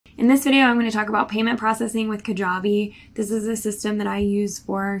In this video, I'm going to talk about payment processing with Kajabi. This is a system that I use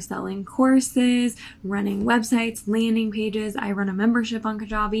for selling courses, running websites, landing pages. I run a membership on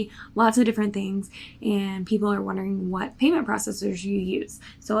Kajabi, lots of different things, and people are wondering what payment processors you use.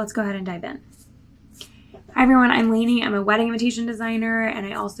 So let's go ahead and dive in. Hi everyone, I'm Lainey. I'm a wedding invitation designer, and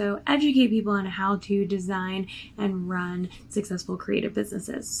I also educate people on how to design and run successful creative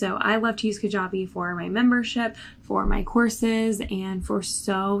businesses. So I love to use Kajabi for my membership, for my courses, and for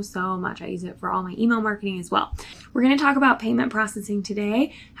so much. I use it for all my email marketing as well. We're going to talk about payment processing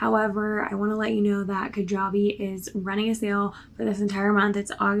today. However, I want to let you know that Kajabi is running a sale for this entire month.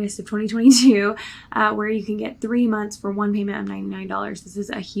 It's August of 2022, where you can get 3 months for one payment of $99. This is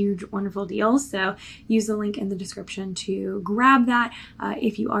a huge, wonderful deal. So use the link in the description to grab that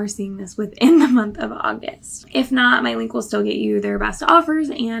if you are seeing this within the month of August. If not, my link will still get you their best offers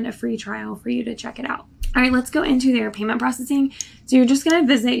and a free trial for you to check it out. All right, let's go into their payment processing. So you're just going to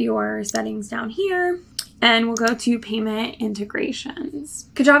visit your settings down here, and we'll go to payment integrations.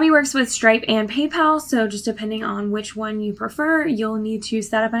 Kajabi works with Stripe and PayPal, so just depending on which one you prefer, you'll need to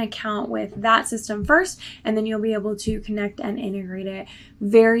set up an account with that system first, and then you'll be able to connect and integrate it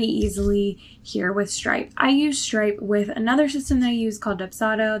very easily here with Stripe. I use Stripe with another system that I use called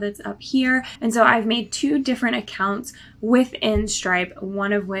Dubsado that's up here, and so I've made 2 different accounts within Stripe,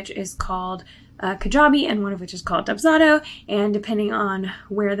 one of which is called Kajabi and one of which is called Dubsado, and depending on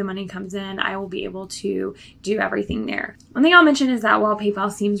where the money comes in, I will be able to do everything there. One thing I'll mention is that while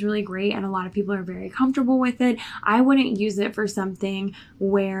PayPal seems really great and a lot of people are very comfortable with it, I wouldn't use it for something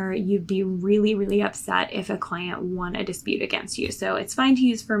where you'd be really upset if a client won a dispute against you. So it's fine to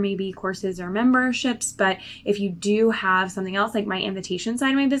use for maybe courses or memberships, but if you do have something else like my invitation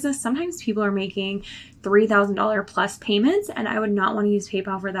side of my business, sometimes people are making $3,000 plus payments, and I would not want to use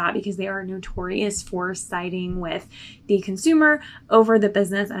PayPal for that because they are notorious for siding with the consumer over the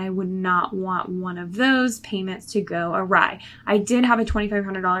business, and I would not want one of those payments to go awry. I did have a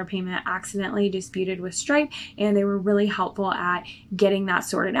 $2,500 payment accidentally disputed with Stripe, and they were really helpful at getting that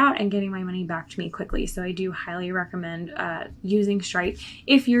sorted out and getting my money back to me quickly. So I do highly recommend using Stripe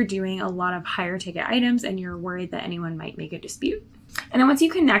if you're doing a lot of higher ticket items and you're worried that anyone might make a dispute. And then once you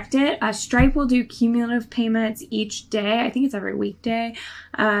connect it, Stripe will do cumulative payments each day. I think it's every weekday.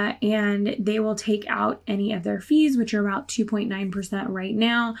 And they will take out any of their fees, which are about 2.9% right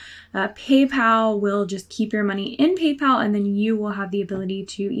now. PayPal will just keep your money in PayPal, and then you will have the ability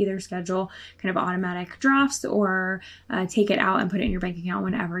to either schedule kind of automatic drafts or take it out and put it in your bank account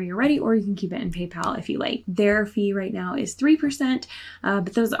whenever you're ready, or you can keep it in PayPal if you like. Their fee right now is 3%,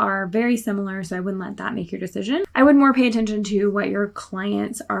 but those are very similar, so I wouldn't let that make your decision. I would more pay attention to what your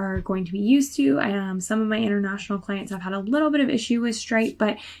clients are going to be used to. Some of my international clients have had a little bit of issue with Stripe,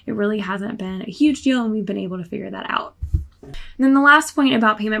 but it really hasn't been a huge deal, and we've been able to figure that out. And then the last point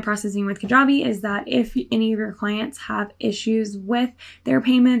about payment processing with Kajabi is that if any of your clients have issues with their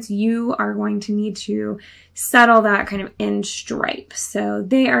payments, you are going to need to settle that kind of in Stripe. So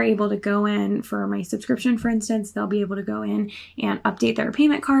they are able to go in for my subscription, for instance, they'll be able to go in and update their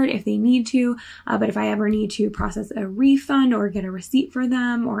payment card if they need to. But if I ever need to process a refund or get a receipt for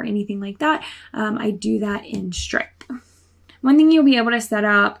them or anything like that, I do that in Stripe. One thing you'll be able to set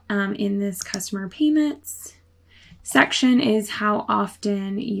up in this customer payments section is how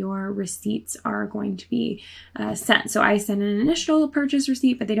often your receipts are going to be sent. So I send an initial purchase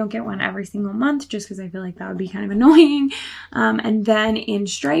receipt, but they don't get one every single month just because I feel like that would be kind of annoying. And then in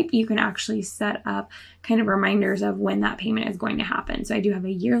Stripe, you can actually set up kind of reminders of when that payment is going to happen. So I do have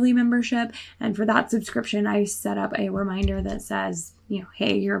a yearly membership, and for that subscription, I set up a reminder that says, you know,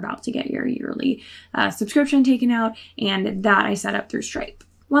 hey, you're about to get your yearly subscription taken out, and that I set up through Stripe.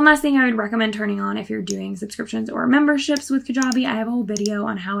 One last thing I would recommend turning on if you're doing subscriptions or memberships with Kajabi, I have a whole video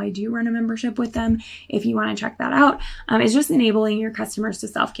on how I do run a membership with them if you want to check that out, is just enabling your customers to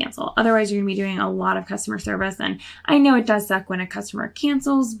self-cancel. Otherwise, you're going to be doing a lot of customer service, and I know it does suck when a customer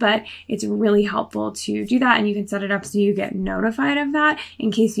cancels, but it's really helpful to do that, and you can set it up so you get notified of that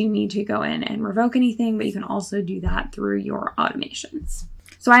in case you need to go in and revoke anything, but you can also do that through your automations.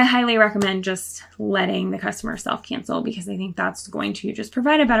 So I highly recommend just letting the customer self-cancel because I think that's going to just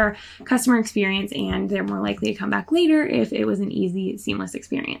provide a better customer experience, and they're more likely to come back later if it was an easy, seamless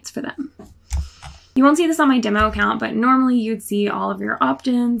experience for them. You won't see this on my demo account, but normally you'd see all of your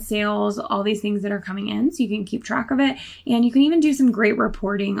opt-ins, sales, all these things that are coming in, so you can keep track of it. And you can even do some great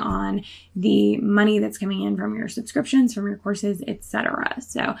reporting on the money that's coming in from your subscriptions, from your courses, etc.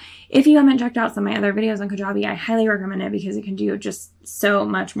 So if you haven't checked out some of my other videos on Kajabi, I highly recommend it because it can do just so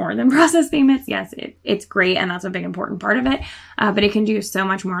much more than process payments. Yes, it's great, and that's a big important part of it, but it can do so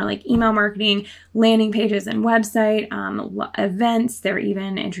much more, like email marketing, landing pages and website, events. They're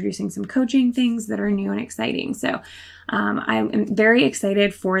even introducing some coaching things that are new and exciting. So I'm very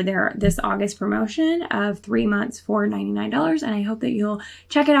excited for this August promotion of 3 months for $99, and I hope that you'll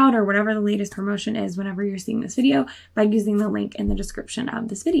check it out, or whatever the latest promotion is whenever you're seeing this video, by using the link in the description of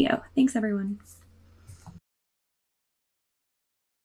this video. Thanks, everyone.